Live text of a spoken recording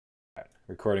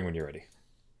Recording when you're ready.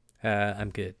 I'm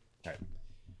good. All right.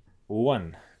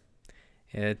 1.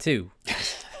 2.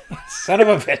 Son of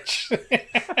a bitch.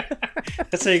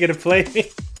 That's how you're going to play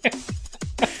me?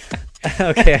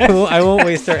 Okay, I won't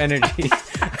waste our energy.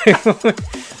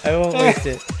 I won't waste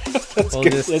it. That's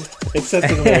good. It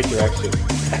sets in the right direction.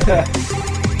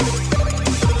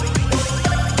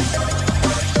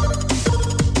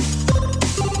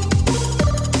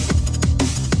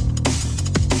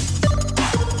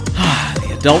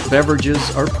 Adult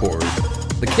beverages are poured.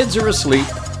 The kids are asleep.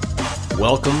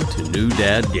 Welcome to New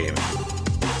Dad Gaming.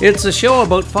 It's a show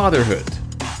about fatherhood,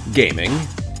 gaming,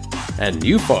 and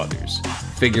new fathers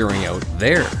figuring out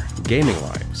their gaming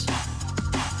lives.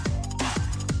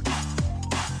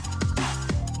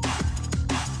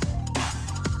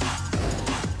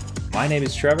 My name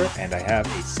is Trevor, and I have a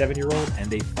 7-year-old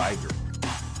and a 5-year-old.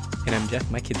 And I'm Jeff.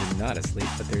 My kids are not asleep,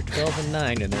 but they're 12 and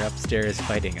 9, and they're upstairs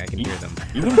fighting. I can hear them.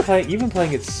 You've been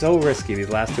playing it so risky these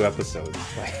last 2 episodes.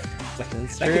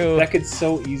 That's that true. That could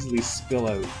so easily spill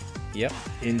out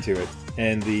into it.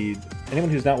 And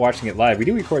anyone who's not watching it live, we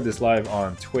do record this live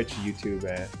on Twitch, YouTube,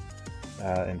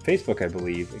 and Facebook, I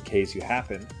believe, in case you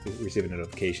happen to receive a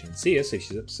notification and see us.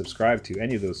 If you subscribe to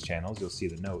any of those channels, you'll see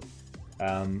the note.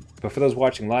 But for those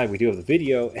watching live, we do have the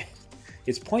video.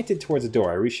 It's pointed towards the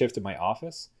door. I reshifted my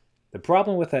office. The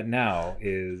problem with that now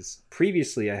is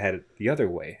previously I had it the other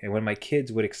way. And when my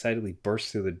kids would excitedly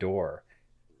burst through the door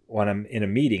when I'm in a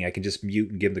meeting, I can just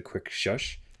mute and give them the quick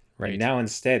shush. Right. And now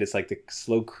instead, it's like the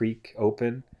slow creak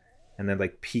open and then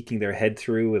like peeking their head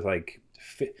through with like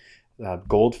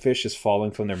goldfish is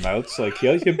falling from their mouths. Like,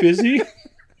 yeah, you're busy?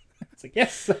 It's like,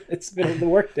 yes, it's been the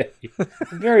work day.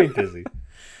 I'm very busy.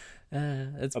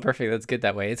 That's perfect. That's good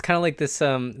that way. It's kind of like this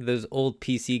those old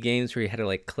PC games where you had to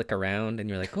like click around and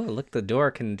you're like, oh, look, the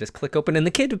door can just click open and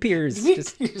the kid appears. You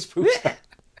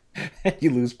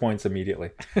lose points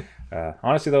immediately.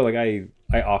 Honestly though, like I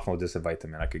often will just invite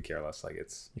them in. I could care less. Like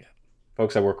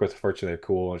folks I work with, fortunately, they're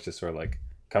cool. It's just sort of like,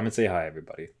 come and say hi,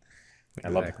 everybody.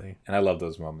 Exactly. I love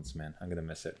those moments, man. I'm gonna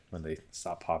miss it when they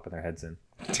stop popping their heads in.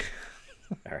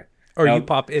 All right. Or you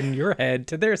pop in your head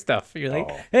to their stuff. You're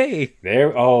like, hey.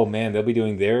 Oh, man, they'll be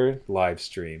doing their live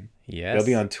stream. Yes. They'll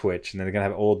be on Twitch, and then they're going to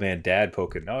have old man dad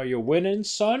poking. Oh, you're winning,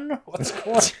 son? What's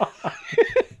going on?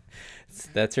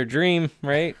 That's her dream,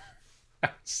 right?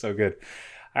 So good.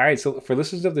 All right, so for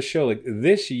listeners of the show, like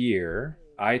this year,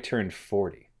 I turned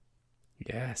 40.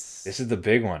 Yes. This is the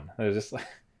big one. This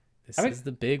is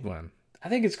the big one. I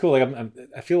think it's cool. Like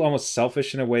I feel almost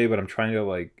selfish in a way, but I'm trying to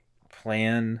like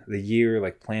plan the year,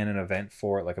 like plan an event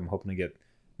for it. Like I'm hoping to get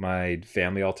my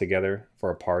family all together for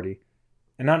a party,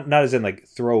 and not as in like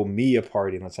throw me a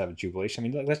party and let's have a jubilation. I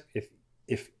mean, like,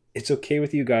 if it's okay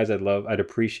with you guys, I'd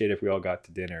appreciate if we all got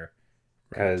to dinner,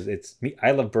 because it's me. I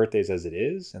love birthdays as it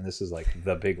is, and this is like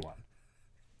the big one.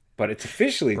 But it's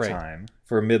officially time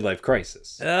for a midlife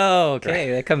crisis. Oh,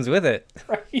 okay, that comes with it,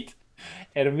 right?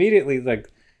 And immediately, like.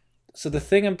 So the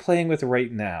thing I'm playing with right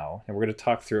now, and we're going to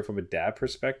talk through it from a dad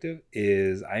perspective,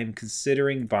 is I'm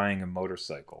considering buying a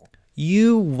motorcycle.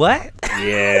 You what?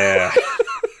 Yeah.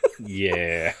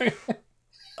 Yeah.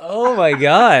 Oh my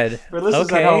God. For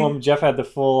listeners at home, Jeff had the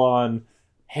full-on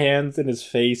hands in his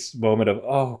face moment of,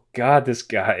 oh God, this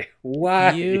guy.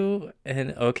 Why?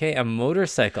 A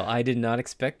motorcycle. I did not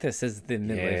expect this as the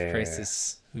midlife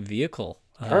crisis vehicle.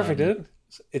 Perfect.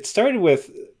 It started with...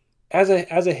 As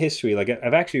a history, like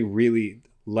I've actually really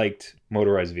liked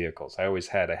motorized vehicles. I always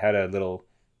had. I had a little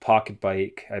pocket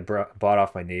bike I bought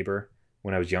off my neighbor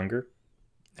when I was younger.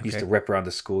 Okay. Used to rip around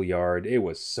the schoolyard. It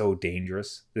was so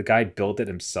dangerous. The guy built it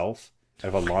himself out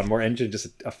of a lawnmower engine, just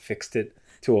affixed it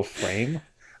to a frame.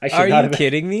 Are you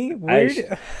kidding me? I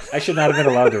should not have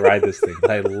been allowed to ride this thing,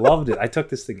 but I loved it. I took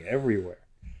this thing everywhere.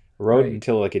 Rode it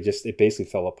until like it basically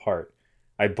fell apart.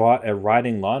 I bought a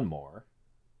riding lawnmower.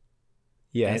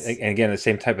 Yes. And again, the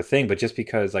same type of thing, but just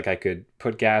because like I could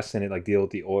put gas in it, like deal with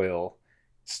the oil,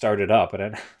 start it up,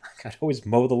 and I'd always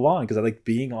mow the lawn because I like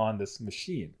being on this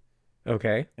machine.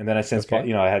 Okay. And then I since bought,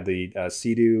 I had the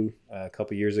Sea-Doo a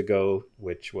couple years ago,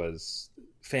 which was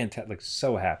fantastic, like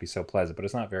so happy, so pleasant, but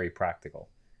it's not very practical.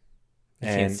 You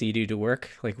can't Sea-Doo to work?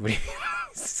 Like, what do you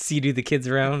Sea-Doo the kids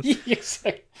around? Yes.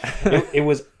 It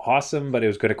was awesome, but it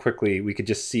was going to quickly, we could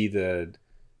just see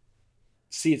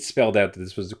it spelled out that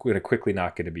this was going to quickly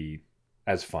not going to be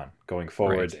as fun going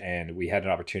forward. Right. And we had an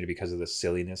opportunity because of the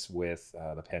silliness with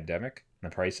the pandemic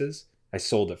and the prices. I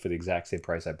sold it for the exact same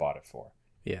price I bought it for.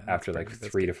 Yeah. After like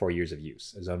 3 to 4 years of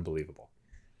use. It was unbelievable.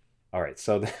 All right.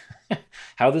 So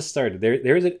how this started,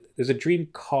 there's a dream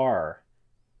car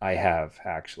I have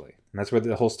actually. And that's where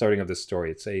the whole starting of this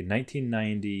story. It's a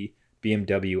 1990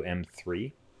 BMW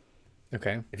M3.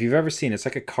 Okay. If you've ever seen, it's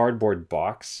like a cardboard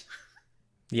box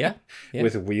Yeah. Yeah.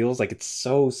 with wheels. Like it's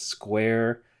so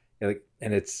square, and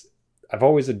it's. I've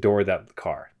always adored that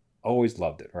car. Always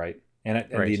loved it, right? And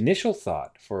Right. the initial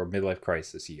thought for a midlife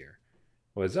crisis year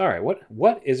was, all right,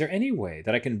 what is there any way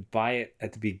that I can buy it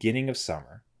at the beginning of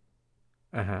summer,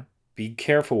 Uh-huh. be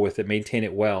careful with it, maintain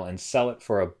it well, and sell it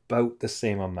for about the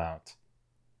same amount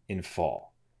in fall?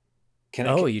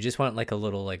 You just want like a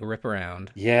little like rip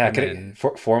around. Yeah, and then-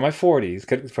 for my 40s,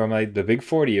 for the big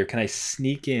 40 year, can I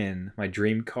sneak in my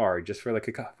dream car just for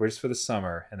just for the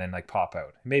summer and then like pop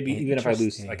out? Maybe even if I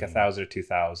lose like 1,000 or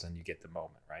 2,000, you get the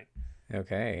moment, right?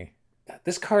 Okay.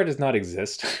 This car does not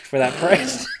exist for that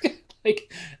price. like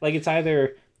it's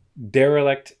either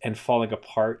derelict and falling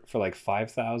apart for like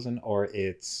 5,000, or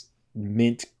it's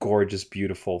mint gorgeous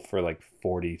beautiful for like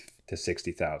 40 to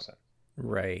 60,000.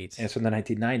 Right. And so in the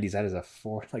 1990s,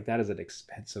 that is an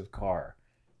expensive car,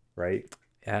 right?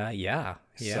 Yeah.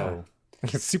 So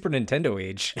Super Nintendo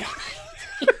age.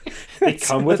 they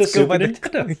come with a let's go Super by the-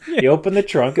 Nintendo. You open the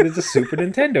trunk and it's a Super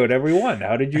Nintendo at every one.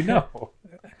 How did you know?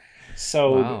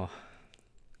 So, Wow.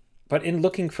 but in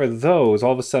looking for those,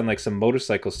 all of a sudden, like some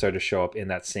motorcycles started to show up in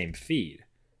that same feed.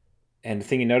 And the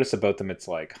thing you notice about them, it's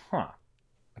like,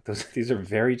 these are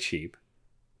very cheap.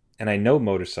 And I know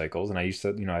motorcycles, and I used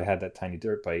to, I had that tiny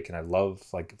dirt bike, and I love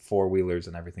like four-wheelers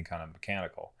and everything kind of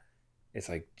mechanical. It's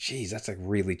like, geez, that's like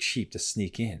really cheap to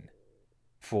sneak in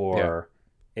for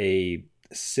a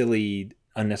silly,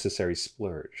 unnecessary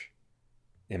splurge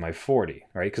in my 40,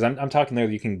 right? Because I'm talking there,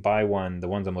 you can buy one. The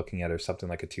ones I'm looking at are something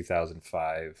like a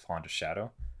 2005 Honda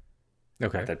Shadow.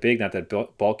 Okay. Not that big, not that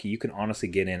bulky. You can honestly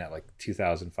get in at like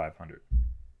 2,500.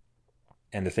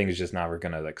 And the thing is just never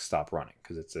gonna like stop running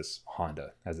because it's this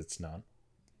Honda as it's known.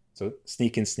 So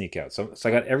sneak in, sneak out. So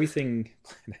I got everything.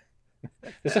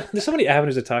 There's so many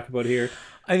avenues to talk about here.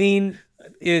 I mean,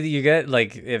 you get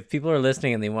like if people are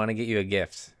listening and they want to get you a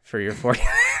gift for your 40,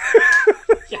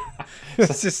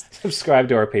 let's just Subscribe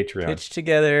to our Patreon. pitch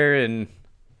together and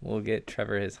we'll get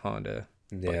Trevor his Honda.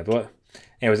 Yeah, but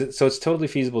anyways, so it's totally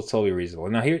feasible. It's totally reasonable.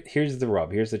 Now here's the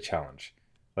rub. Here's the challenge.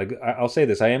 Like I'll say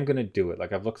this, I am going to do it.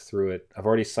 Like I've looked through it. I've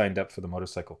already signed up for the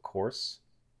motorcycle course,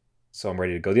 so I'm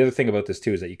ready to go. The other thing about this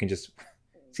too is that you can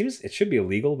it should be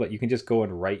illegal, but you can just go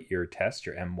and write your test,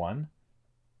 your M1,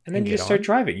 and then you just start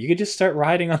driving. You can just start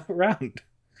riding around.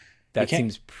 That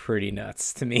seems pretty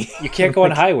nuts to me. You can't go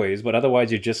on highways, but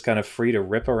otherwise you're just kind of free to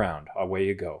rip around. Away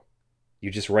you go. You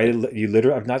just write it. You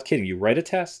literally, I'm not kidding. You write a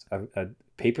test, a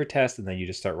paper test, and then you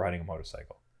just start riding a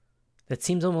motorcycle. That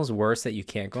seems almost worse that you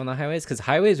can't go on the highways because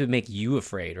highways would make you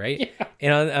afraid, right? Yeah.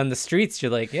 And on the streets,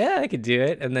 you're like, yeah, I could do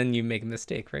it. And then you make a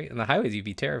mistake, right? On the highways, you'd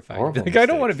be terrified. You'd be Horrible like, I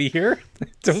don't mistakes. want to be here.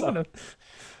 Don't want to.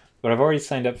 But I've already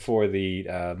signed up for the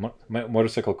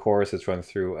motorcycle course. It's run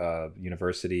through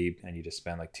university, and you just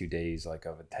spend like 2 days like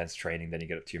of intense training. Then you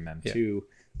get up to your MEM2,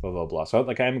 blah blah blah. So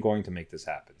like I'm going to make this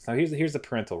happen. Now here's the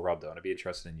parental rub though, and I'd be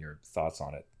interested in your thoughts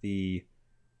on it.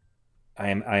 I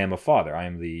am a father. I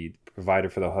am the provider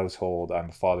for the household. I'm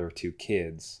a father of 2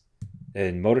 kids,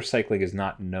 and motorcycling is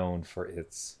not known for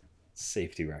its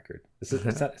safety record.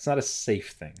 It's not a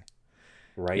safe thing,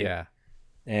 right? Yeah.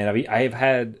 And I have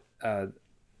had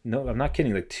no, I'm not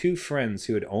kidding. Like 2 friends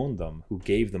who had owned them who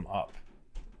gave them up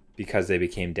because they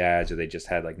became dads or they just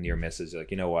had like near misses. They're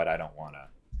like, you know what? I don't want to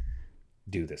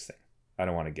do this thing. I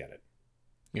don't want to get it.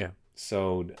 Yeah.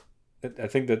 So I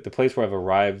think that the place where I've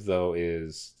arrived though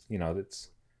is,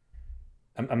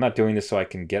 I'm not doing this so I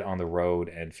can get on the road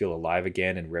and feel alive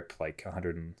again and rip like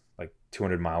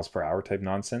 200 miles per hour type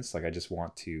nonsense. Like I just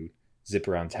want to zip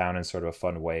around town in sort of a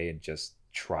fun way and just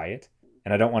try it.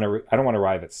 And I don't want to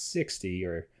arrive at 60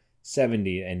 or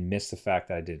 70 and miss the fact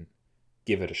that I didn't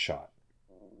give it a shot.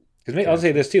 Because I'll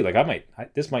say this too,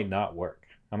 like this might not work.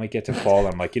 I might get to fall and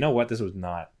I'm like, you know what, this was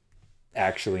not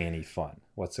actually any fun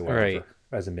whatsoever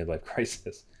as a midlife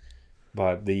crisis.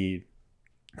 But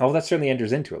all that certainly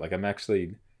enters into it. Like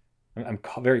I'm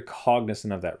very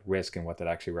cognizant of that risk and what that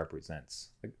actually represents.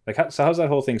 So how's that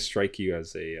whole thing strike you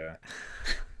as the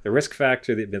risk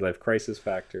factor, the midlife crisis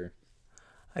factor?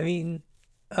 I mean,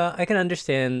 I can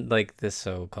understand like this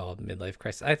so-called midlife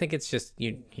crisis. I think it's just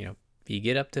you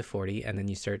get up to 40 and then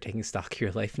you start taking stock of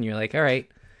your life and you're like, all right,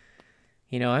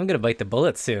 I'm gonna bite the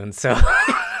bullet soon, so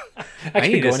I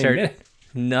need to start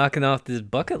knocking off this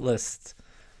bucket list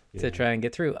to try and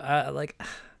get through. I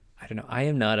don't know. I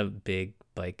am not a big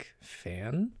bike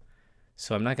fan,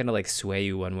 so I'm not gonna like sway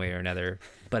you one way or another.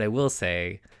 But I will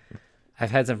say,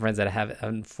 I've had some friends that have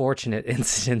unfortunate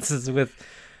incidences with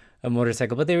a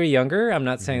motorcycle, but they were younger. I'm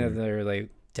not saying that they're like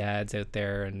dads out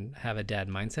there and have a dad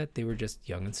mindset. They were just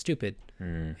young and stupid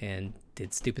and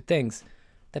did stupid things.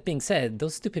 That being said,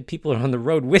 those stupid people are on the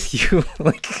road with you.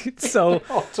 Like, so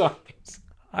All times.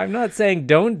 I'm not saying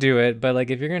don't do it, but like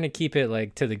if you're going to keep it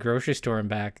like to the grocery store and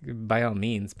back, by all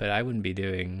means, but I wouldn't be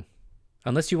doing,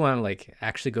 unless you want to like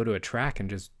actually go to a track and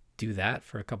just do that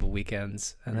for a couple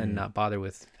weekends and then not bother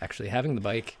with actually having the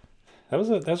bike. That was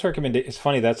a recommendation. It's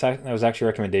funny, that was actually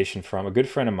a recommendation from a good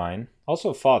friend of mine,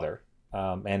 also a father,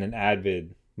 and an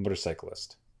avid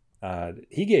motorcyclist.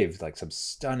 He gave like some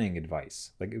stunning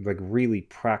advice, like really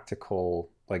practical,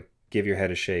 like give your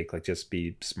head a shake, like just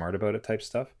be smart about it type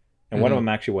stuff. And one of them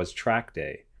actually was track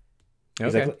day.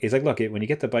 He's like, look, when you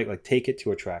get the bike, like take it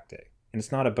to a track day. And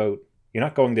it's not about, you're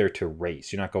not going there to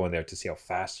race. You're not going there to see how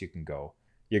fast you can go.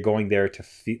 You're going there to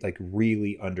like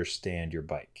really understand your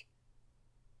bike.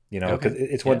 You know, because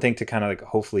it's one thing to kind of like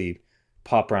hopefully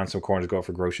pop around some corners, go out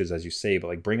for groceries, as you say, but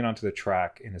like bring it onto the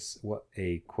track in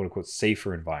a quote unquote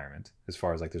safer environment, as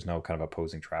far as like there's no kind of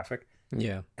opposing traffic.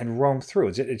 Yeah. And roam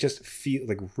through. It just feel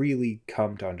like really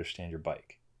come to understand your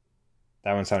bike.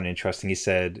 That one sounded interesting. He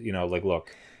said, you know, like,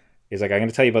 look, he's like, I'm going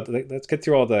to tell you about, let's get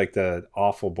through all the like the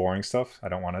awful, boring stuff. I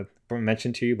don't want to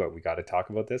mention to you, but we got to talk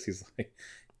about this. He's like,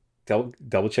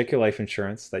 double check your life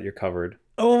insurance that you're covered.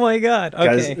 Oh my God.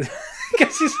 Okay.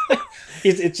 Because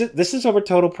it's just, this is a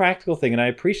total practical thing, and I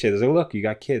appreciate it. It's like, look, you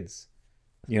got kids.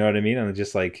 You know what I mean? And it's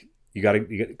just like, you got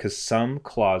because some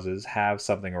clauses have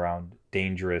something around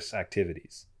dangerous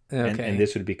activities. Okay. And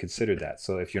this would be considered that.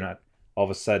 So if you're not, all of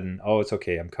a sudden, oh, it's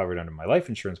okay, I'm covered under my life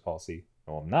insurance policy.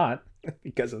 Well, I'm not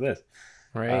because of this.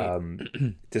 Right.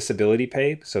 Disability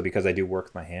pay. So because I do work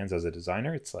with my hands as a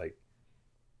designer, it's like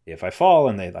if I fall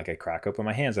and I crack open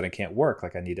my hands and I can't work,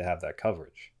 like I need to have that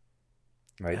coverage.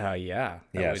 Right. Yeah.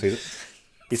 Yeah. So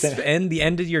he said, the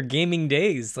end of your gaming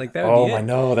days. Like that would be it. I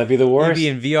know. That'd be the worst.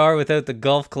 You'd be in VR without the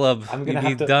golf club. I'm going to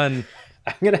have to done.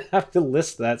 I'm going to have to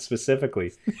list that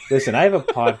specifically. Listen, I have a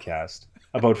podcast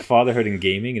about fatherhood and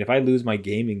gaming, and if I lose my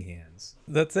gaming hands,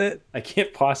 that's it. I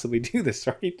can't possibly do this,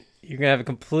 right? You're gonna have a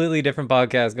completely different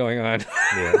podcast going on.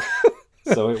 Yeah.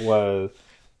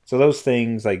 So those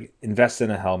things, like invest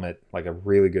in a helmet, like a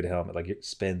really good helmet, like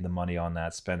spend the money on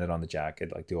that, spend it on the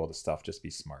jacket, like do all the stuff, just be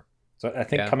smart. So I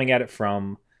think coming at it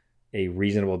from a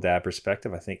reasonable dad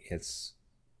perspective, I think it's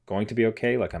going to be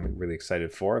okay. Like I'm really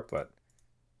excited for it, but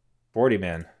 40,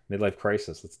 man, midlife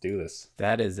crisis. Let's do this.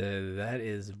 That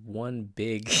is one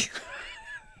big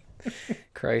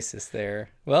crisis there.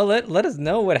 Well, let us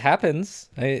know what happens.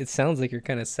 It sounds like you're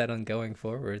kind of set on going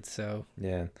forward. So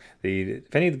yeah,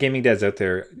 if any of the gaming dads out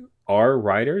there are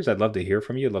riders, I'd love to hear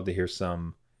from you. I'd love to hear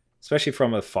some, especially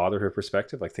from a fatherhood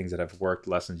perspective, like things that have worked,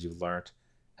 lessons you've learned,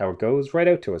 how it goes. Write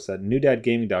out to us at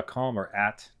newdadgaming.com or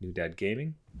at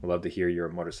newdadgaming. I'd love to hear your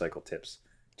motorcycle tips.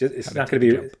 It's not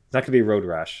going to be Road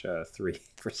Rash 3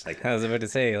 for a second. I was about to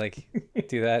say, like,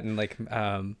 do that and like,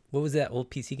 what was that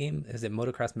old PC game? Is it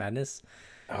Motocross Madness?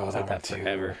 Oh, that one too.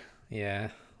 Forever. Yeah,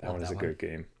 that one is a good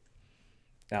game.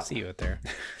 Now, see you out there.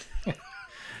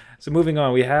 So moving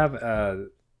on, we have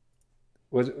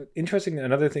was interesting.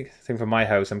 Another thing from my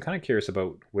house. I'm kind of curious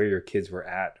about where your kids were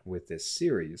at with this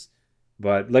series,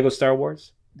 but Lego Star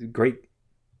Wars, great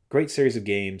series of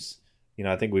games. You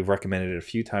know, I think we've recommended it a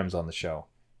few times on the show.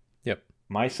 Yep.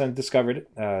 My son discovered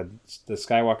it. The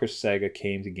Skywalker Saga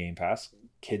came to Game Pass.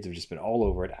 Kids have just been all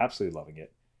over it, absolutely loving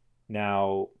it.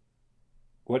 Now,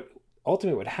 what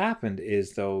happened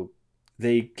is, though,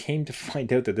 they came to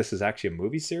find out that this is actually a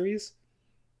movie series.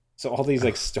 So all these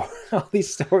all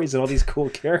these stories and all these cool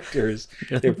characters.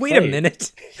 Wait a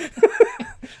minute.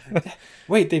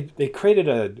 Wait, they created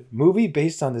a movie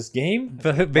based on this game?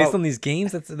 Based on these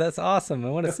games? That's awesome. I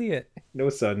want to see it. No,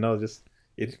 son, no, just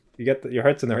you got your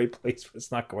heart's in the right place, but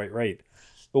it's not quite right.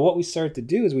 But what we started to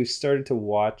do is we've started to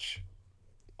watch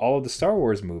all of the Star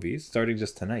Wars movies starting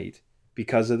just tonight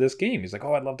because of this game. He's like,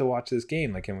 "Oh, I'd love to watch this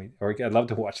game. Like, I'd love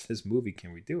to watch this movie.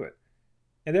 Can we do it?"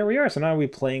 And there we are. So now we're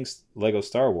playing Lego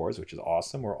Star Wars, which is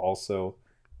awesome. We're also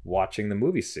watching the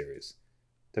movie series.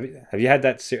 Have you had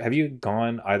that? Have you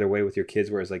gone either way with your kids,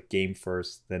 where it's like game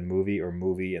first, then movie, or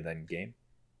movie and then game?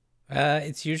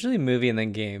 It's usually movie and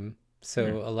then game.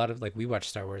 So a lot of we watch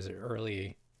Star Wars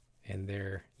early in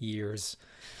their years,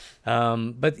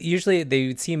 but usually they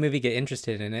would see a movie, get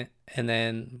interested in it, and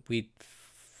then we'd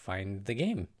find the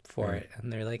game for it,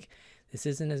 and they're like, "This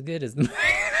isn't as good as."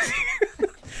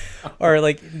 Or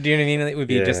like, do you know what I mean? It would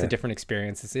be just a different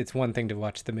experience. It's one thing to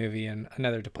watch the movie and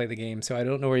another to play the game. So I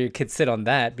don't know where your kids sit on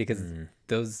that, because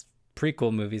those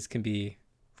prequel movies can be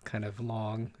kind of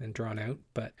long and drawn out.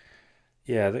 But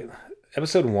yeah,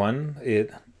 episode one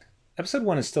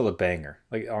is still a banger.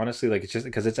 Like, honestly, like, it's just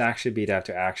because it's action beat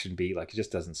after action beat. Like, it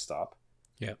just doesn't stop.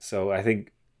 Yeah. So I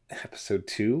think episode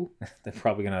 2, they're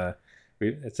probably gonna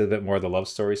It's a bit more of the love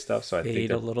story stuff. So I think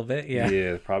Fade a little bit. Yeah.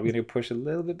 yeah, probably gonna push a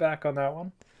little bit back on that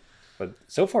one. But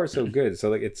so far so good. So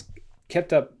like it's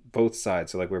kept up both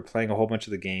sides. So like we're playing a whole bunch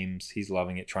of the games. He's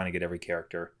loving it, trying to get every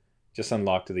character. Just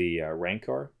unlocked the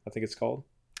Rancor, I think it's called.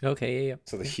 Okay. Yeah.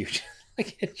 So the huge,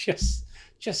 like it just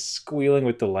squealing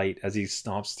with delight as he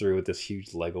stomps through with this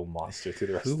huge Lego monster through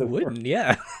the rest Who of the wouldn't? world.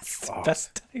 Yeah. It's the Oh.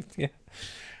 best type. Yeah.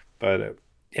 But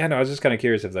yeah, no, I was just kind of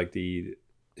curious if like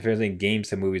if anything, games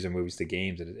to movies or movies to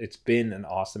games. It's been an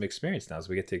awesome experience now, so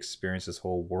we get to experience this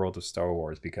whole world of Star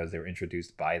Wars because they were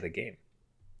introduced by the game.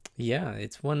 Yeah.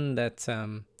 It's one that I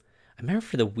remember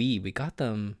for the Wii, we got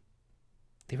them.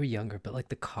 They were younger, but like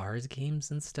the Cars games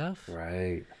and stuff.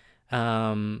 Right.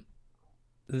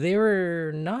 They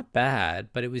were not bad,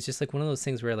 but it was just like one of those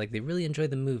things where like they really enjoyed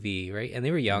the movie, right? And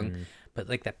they were young, but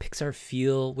like that Pixar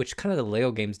feel, which kind of the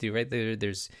Lego games do, right?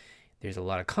 There's a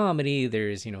lot of comedy,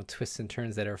 there's, you know, twists and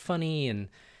turns that are funny, and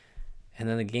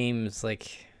then the game's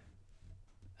like,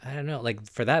 I don't know, like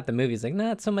for that the movie's like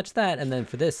not so much that, and then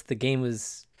for this the game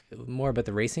was more about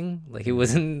the racing, like it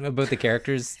wasn't about the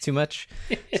characters too much.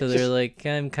 So they're like,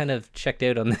 I'm kind of checked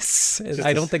out on this.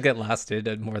 I don't think it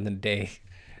lasted more than a day.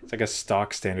 It's like a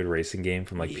stock standard racing game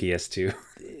from like PS2.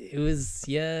 It was,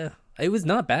 yeah, it was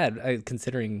not bad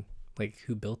considering like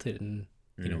who built it, and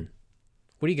you know,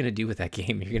 what are you gonna do with that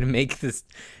game? You're gonna make this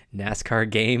NASCAR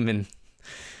game and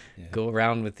go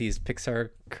around with these Pixar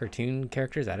cartoon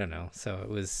characters? I don't know. So it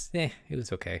was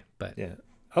okay, but Yeah.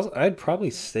 I'd probably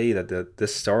say that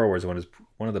this Star Wars one is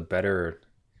one of the better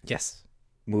yes,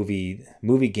 movie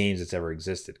games that's ever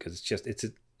existed, because it's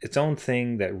its own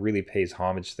thing that really pays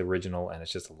homage to the original, and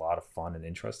it's just a lot of fun and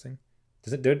interesting.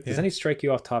 Does any strike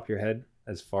you off the top of your head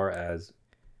as far as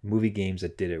movie games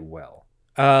that did it well?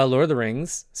 Lord of the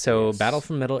Rings. So Yes. Battle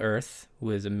from Middle Earth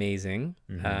was amazing.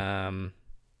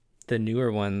 The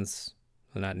newer ones,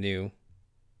 well, not new,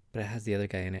 but it has the other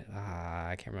guy in it.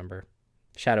 I can't remember.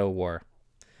 Shadow of War.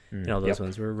 You know, those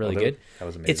ones were really good. That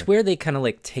was amazing. It's where they kind of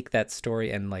like take that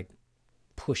story and like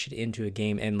push it into a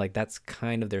game, and like that's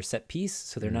kind of their set piece.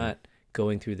 So they're not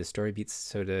going through the story beats,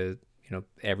 so to, you know,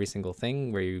 every single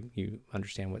thing where you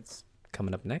understand what's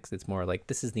coming up next. It's more like,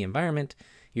 this is the environment,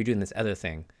 you're doing this other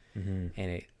thing, and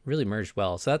it really merged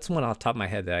well. So that's one off the top of my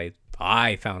head that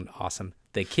I found awesome.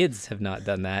 The kids have not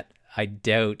done that. I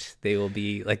doubt they will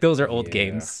be like, those are old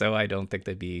games, so I don't think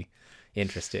they'd be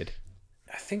interested.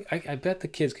 I think I bet the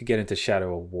kids could get into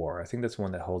Shadow of War. I think that's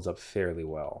one that holds up fairly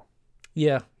well.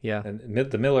 Yeah. And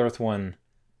the Middle Earth one,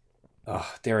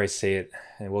 dare I say it,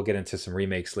 and we'll get into some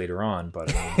remakes later on,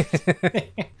 but I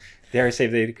mean, dare I say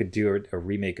if they could do a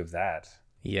remake of that,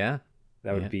 Yeah.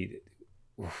 that would be,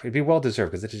 it'd be well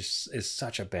deserved, because it is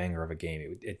such a banger of a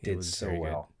game. It did was so very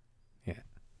well.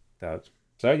 good.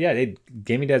 So yeah,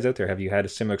 gaming dads out there, have you had a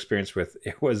similar experience with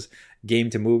it was game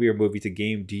to movie or movie to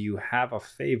game? Do you have a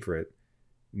favorite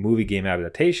movie game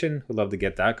adaptation? Would love to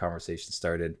get that conversation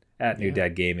started at New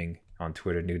Dad Gaming on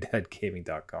Twitter,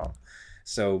 newdadgaming.com.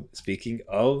 So speaking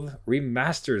of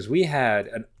remasters, we had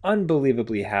an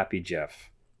unbelievably happy Jeff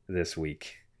this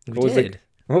week. What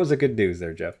was the good news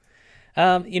there, Jeff?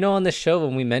 You know, on the show,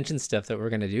 when we mentioned stuff that we're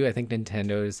going to do, I think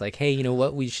Nintendo is like, hey, you know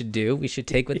what we should do? We should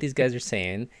take what these guys are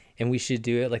saying and we should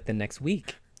do it like the next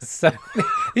week. So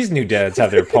these new dads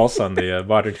have their pulse on the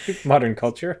modern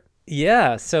culture.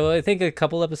 yeah. So I think a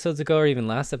couple episodes ago, or even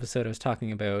last episode, I was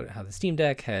talking about how the Steam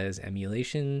Deck has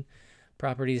emulation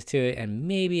properties to it, and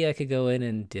maybe I could go in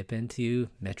and dip into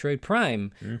Metroid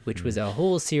Prime, which was a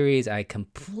whole series I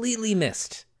completely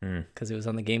missed because it was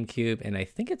on the GameCube, and I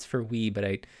think it's for Wii, but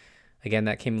again,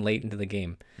 that came late into the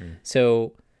game.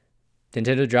 So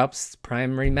Nintendo drops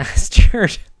Prime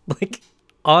Remastered like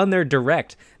on their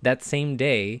Direct that same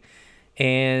day,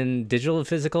 and digital and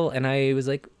physical, and I was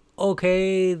like,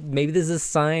 okay, maybe this is a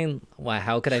sign. Why?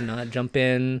 How could I not jump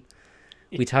in?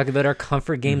 We talk about our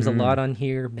comfort games a lot on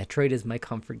here. Metroid is my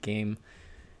comfort game,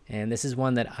 and this is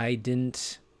one that I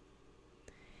didn't.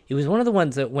 It was one of the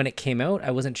ones that when it came out,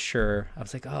 I wasn't sure. I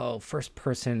was like, oh, first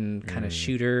person kind of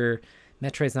shooter.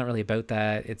 Metroid's not really about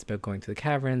that. It's about going through the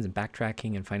caverns and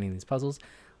backtracking and finding these puzzles.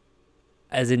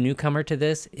 As a newcomer to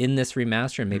this, in this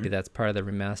remaster, and maybe that's part of the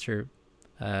remaster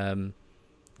kind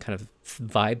of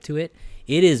vibe to it,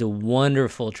 it is a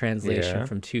wonderful translation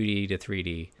from 2D to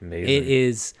 3D. Amazing. It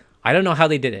is. I don't know how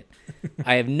they did it.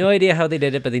 I have no idea how they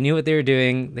did it, but they knew what they were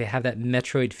doing. They have that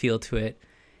Metroid feel to it.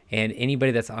 And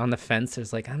anybody that's on the fence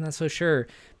is like, I'm not so sure.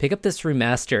 Pick up this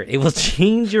remaster. It will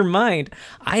change your mind.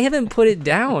 I haven't put it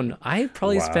down. I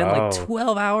probably spent like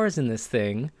 12 hours in this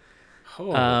thing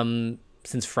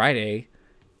since Friday.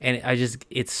 And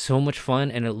it's so much fun,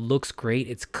 and it looks great.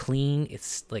 It's clean.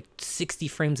 It's like 60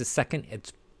 frames a second.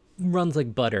 It's runs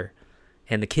like butter.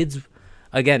 And the kids,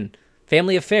 again,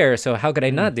 family affair, so how could I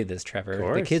not do this,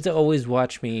 Trevor? The kids always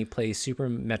watch me play Super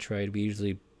Metroid. We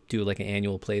usually do like an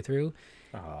annual playthrough.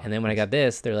 And then when I got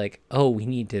this, they're like, oh, we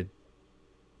need to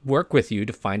work with you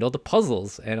to find all the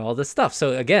puzzles and all this stuff.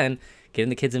 So again, getting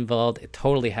the kids involved, it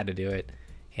totally had to do it.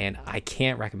 And I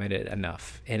can't recommend it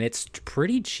enough. And it's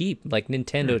pretty cheap, like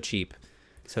Nintendo cheap.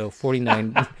 So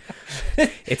 49.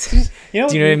 It's do you know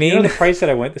what I mean? You know the price that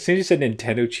I went. As soon as you said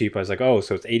Nintendo cheap, I was like, oh,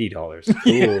 so it's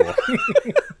 $80.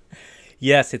 Cool.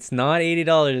 Yes, it's not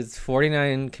 $80. It's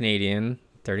 49 Canadian,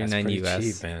 39 US.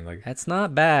 Cheap, man. Like, that's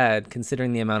not bad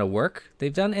considering the amount of work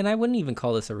they've done. And I wouldn't even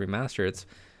call this a remaster. It's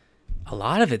a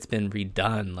lot of it's been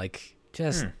redone. Like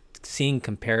just seeing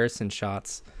comparison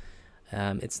shots.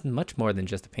 It's much more than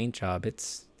just a paint job.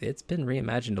 It's been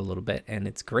reimagined a little bit, and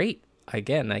it's great.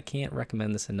 Again, I can't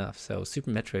recommend this enough. So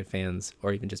Super Metroid fans,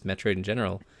 or even just Metroid in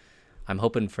general, I'm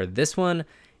hoping for this one.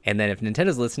 And then if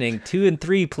Nintendo's listening, 2 and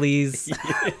 3, please.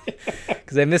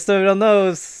 Because I missed out on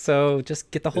those. So just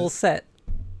get the whole set.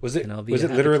 Was it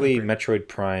literally Metroid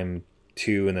Prime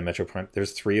 2 and then Metroid Prime?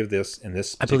 There's 3 of this in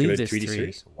this particular 3D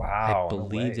series? Wow. I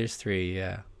believe there's 3,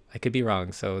 yeah. I could be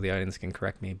wrong, so the audience can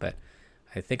correct me. But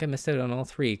I think I missed out on all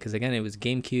 3 because, again, it was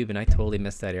GameCube, and I totally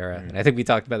missed that era. And I think we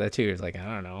talked about that, too. It was like, I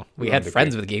don't know. We had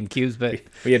friends with GameCubes, but...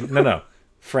 We had... No.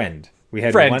 Friend. We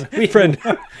had friend. Friend.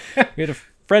 We had a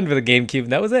friend with a GameCube,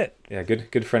 and that was it. Yeah,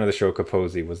 good friend of the show,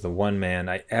 Kaposi, was the one man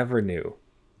I ever knew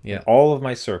in Yeah. all of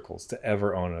my circles to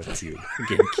ever own a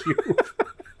GameCube.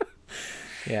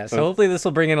 Yeah, so hopefully this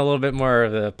will bring in a little bit more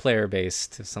of the player base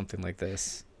to something like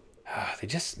this. They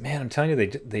just, man, I'm telling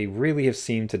you, they really have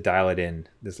seemed to dial it in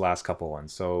this last couple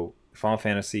ones. So Final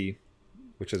Fantasy,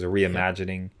 which is a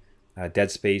reimagining,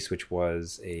 Dead Space, which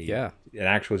was an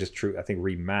actual just true, I think,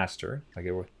 remaster, like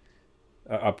it was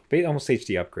almost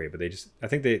HD upgrade, but I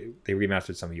think they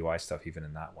remastered some UI stuff even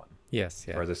in that one. Yes,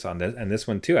 yeah. Or this on this, and this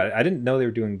one too. I didn't know they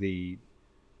were doing the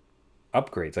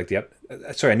upgrades, like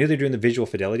I knew they were doing the visual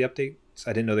fidelity updates.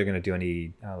 I didn't know they were going to do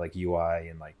any like UI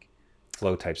and like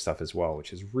flow type stuff as well,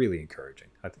 which is really encouraging.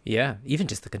 Yeah, even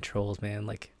just the controls, man.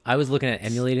 Like I was looking at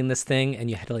emulating this thing, and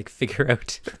you had to like figure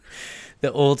out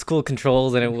the old school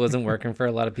controls, and it wasn't working for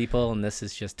a lot of people. And this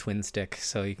is just twin stick,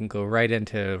 so you can go right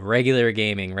into regular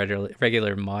gaming,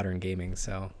 regular modern gaming.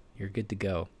 So you're good to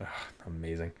go. Oh,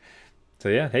 amazing. So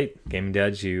yeah, hey, Gaming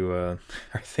Dads, you are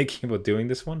thinking about doing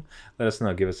this one? Let us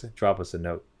know. Drop us a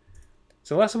note.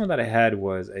 So the last one that I had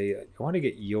was I want to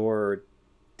get your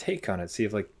take on it. See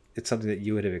if like it's something that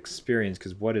you would have experienced,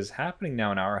 because what is happening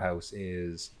now in our house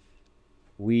is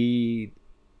we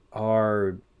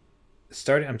are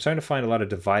I'm starting to find a lot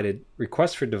of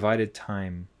requests for divided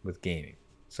time with gaming.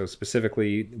 So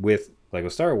specifically with Lego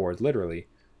Star Wars, literally,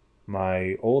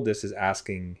 my oldest is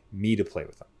asking me to play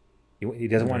with them. He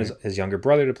doesn't want his younger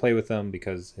brother to play with them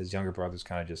because his younger brother's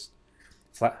kind of just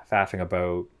faffing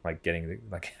about, like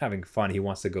having fun. He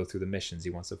wants to go through the missions.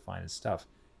 He wants to find his stuff.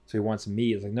 So he wants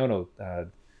me. It's like, no.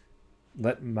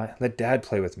 Let Dad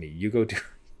play with me. You go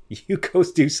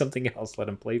do something else. Let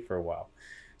him play for a while.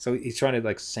 So he's trying to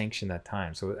like sanction that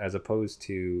time. So as opposed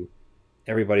to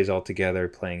everybody's all together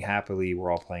playing happily, we're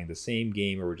all playing the same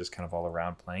game, or we're just kind of all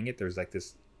around playing it. There's like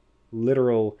this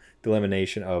literal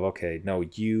delimitation of, okay, no,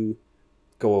 you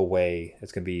go away.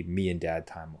 It's gonna be me and Dad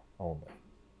time only.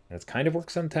 And it's kind of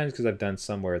worked sometimes because I've done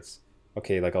some where it's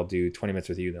okay, like I'll do 20 minutes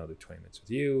with you, then I'll do 20 minutes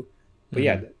with you. But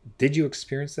yeah, did you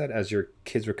experience that as your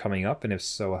kids were coming up? And if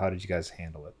so, how did you guys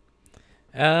handle it?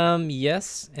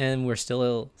 Yes, and we're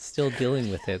still dealing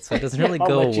with it, so it doesn't really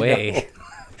go away.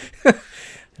 I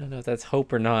don't know if that's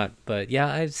hope or not, but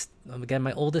yeah, again,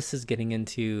 my oldest is getting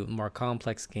into more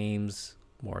complex games,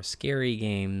 more scary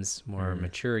games, more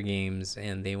mature games,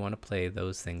 and they want to play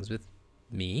those things with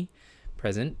me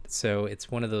present. So it's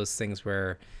one of those things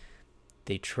where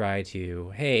they try to,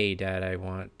 hey, Dad, I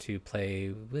want to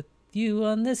play with you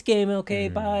on this game. Okay,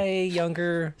 bye,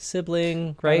 younger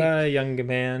sibling, right? Bye, younger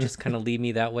man. Just kind of lead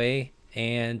me that way.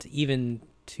 And even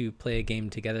to play a game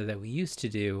together that we used to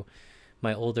do,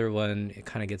 my older one, it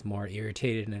kind of gets more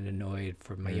irritated and annoyed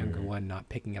for my younger one not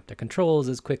picking up the controls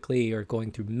as quickly or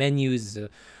going through menus,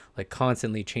 like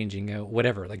constantly changing out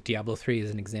whatever. Like Diablo 3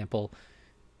 is an example.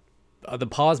 The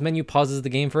pause menu pauses the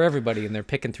game for everybody, and they're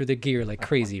picking through their gear like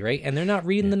crazy, right? And they're not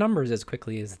reading the numbers as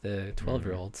quickly as the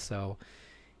 12-year-olds. So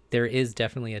there is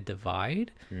definitely a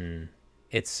divide.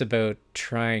 It's about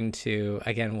trying to,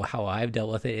 again, how I've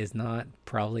dealt with it is not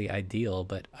probably ideal,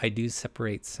 but I do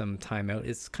separate some time out.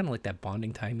 It's kind of like that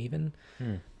bonding time even.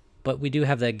 But we do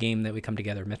have that game that we come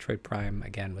together. Metroid Prime,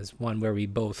 again, was one where we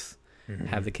both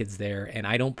have the kids there, and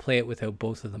I don't play it without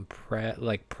both of them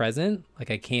present.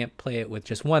 Like I can't play it with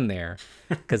just one there,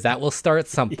 because that will start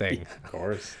something. Of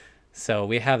course. So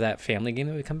we have that family game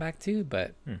that we come back to,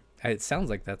 but it sounds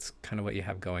like that's kind of what you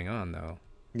have going on, though.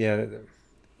 Yeah.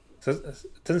 So it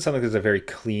doesn't sound like there's a very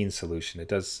clean solution. It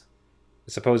does.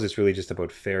 I suppose it's really just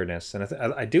about fairness, and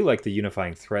I do like the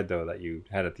unifying thread though that you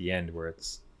had at the end, where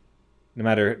it's no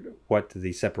matter what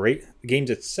the games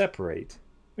that separate,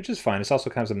 which is fine. It's also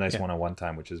kind of some nice one-on-one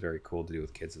time, which is very cool to do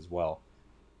with kids as well.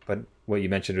 But what you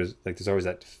mentioned is like there's always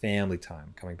that family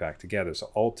time coming back together.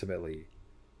 So ultimately,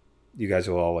 you guys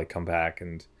will all like come back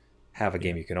and have a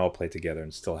game you can all play together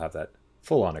and still have that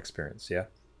full-on experience. Yeah.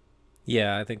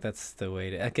 Yeah, I think that's the way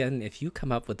to. Again, if you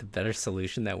come up with a better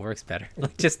solution that works better,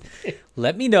 like just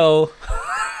let me know.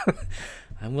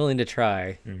 I'm willing to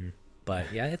try. Mm-hmm.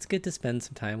 But yeah, it's good to spend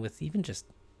some time with even just,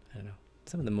 I don't know,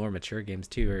 some of the more mature games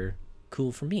too are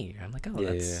cool for me. I'm like,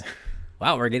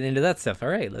 wow, we're getting into that stuff. All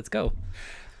right, let's go.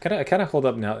 I kind of hold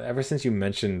up now. Ever since you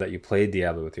mentioned that you played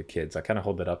Diablo with your kids, I kind of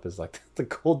hold it up as like the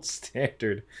gold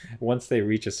standard. Once they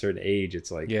reach a certain age,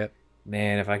 it's like,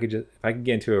 man, if I could get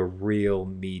into a real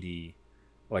meaty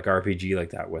like RPG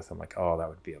like that with them, like, oh, that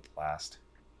would be a blast.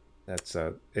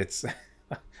 It's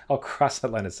I'll cross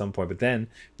that line at some point. But then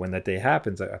when that day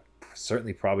happens, I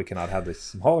certainly probably cannot have the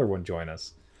smaller one join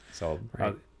us. So,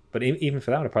 but even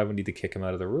for that one, I probably would need to kick him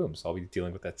out of the room. So I'll be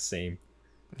dealing with that same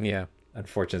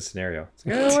unfortunate scenario. It's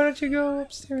like, why don't you go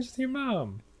upstairs with your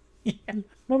mom? Yeah.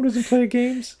 Mom doesn't play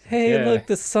games. Hey, look,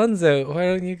 the sun's out. Why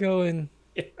don't you go and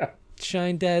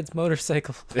shine Dad's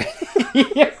motorcycle?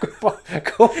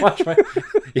 Go watch my.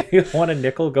 You want a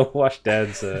nickel? Go watch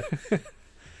Dad's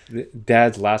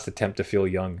last attempt to feel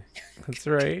young. That's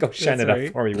right. Go shine it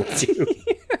up for me, would you?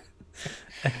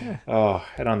 Oh,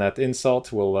 and on that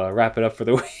insult, we'll wrap it up for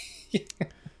the week.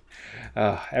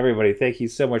 Everybody, thank you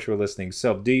so much for listening.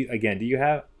 So,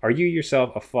 are you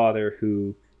yourself a father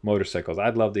who motorcycles?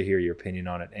 I'd love to hear your opinion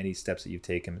on it. Any steps that you've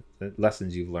taken, the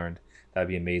lessons you've learned. That'd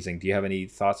be amazing. Do you have any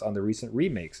thoughts on the recent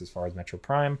remakes as far as Metro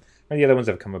Prime or any other ones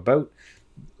that have come about?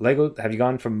 Lego, have you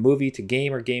gone from movie to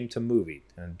game or game to movie?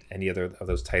 And any other of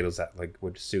those titles that like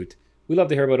would suit? We love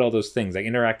to hear about all those things. Like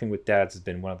interacting with dads has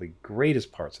been one of the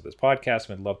greatest parts of this podcast,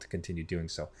 and I'd love to continue doing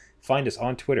so. Find us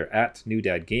on Twitter at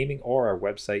NewDadGaming or our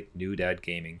website,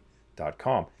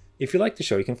 newdadgaming.com. If you like the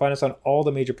show, you can find us on all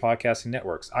the major podcasting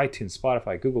networks, iTunes,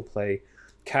 Spotify, Google Play,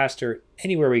 Caster,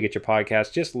 anywhere where you get your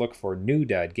podcasts. Just look for New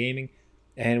Dad Gaming.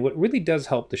 And what really does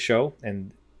help the show,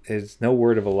 and is no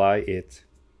word of a lie, it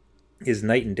is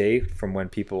night and day from when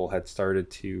people had started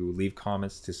to leave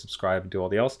comments, to subscribe, and do all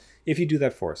the else. If you do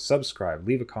that for us, subscribe,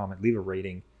 leave a comment, leave a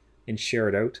rating, and share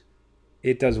it out.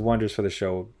 It does wonders for the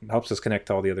show. It helps us connect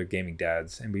to all the other gaming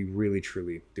dads, and we really,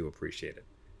 truly do appreciate it.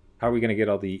 How are we going to get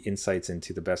all the insights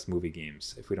into the best movie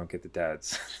games if we don't get the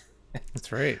dads?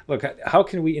 That's right. Look, how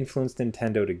can we influence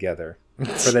Nintendo together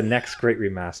for the next great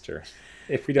remaster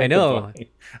if we don't combine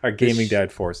our gaming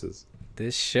dad forces?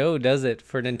 This show does it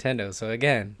for Nintendo. So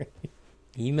again,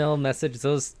 email, message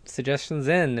those suggestions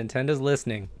in. Nintendo's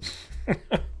listening.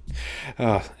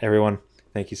 Everyone,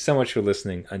 thank you so much for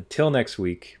listening. Until next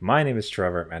week, my name is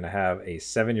Trevor, and I have a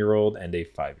 7-year-old and a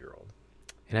 5-year-old.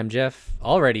 And I'm Jeff,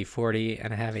 already 40,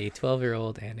 and I have a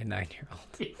 12-year-old and a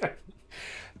 9-year-old.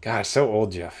 Gosh, so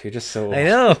old, Jeff. You're just so old. I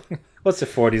know. What's the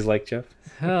 40s like, Jeff?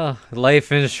 Oh,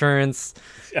 life insurance.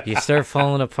 You start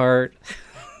falling apart.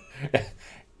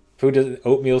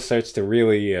 Oatmeal starts to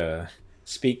really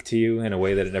speak to you in a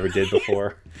way that it never did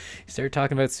before. You start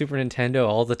talking about Super Nintendo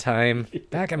all the time.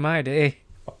 Back in my day.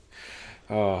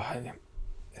 Would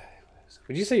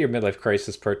you say your midlife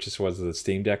crisis purchase was the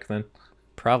Steam Deck then?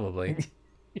 Probably.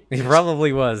 It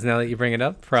probably was, now that you bring it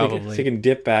up. Probably. So you can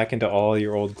dip back into all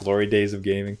your old glory days of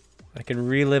gaming. I can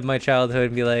relive my childhood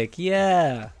and be like,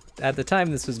 yeah, at the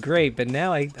time this was great, but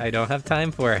now I don't have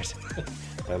time for it.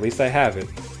 At least I have it.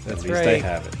 That's At least right. I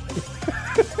have it.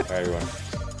 All right, everyone.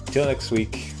 Until next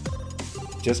week,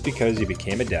 just because you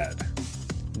became a dad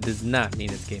Does not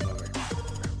mean it's game over.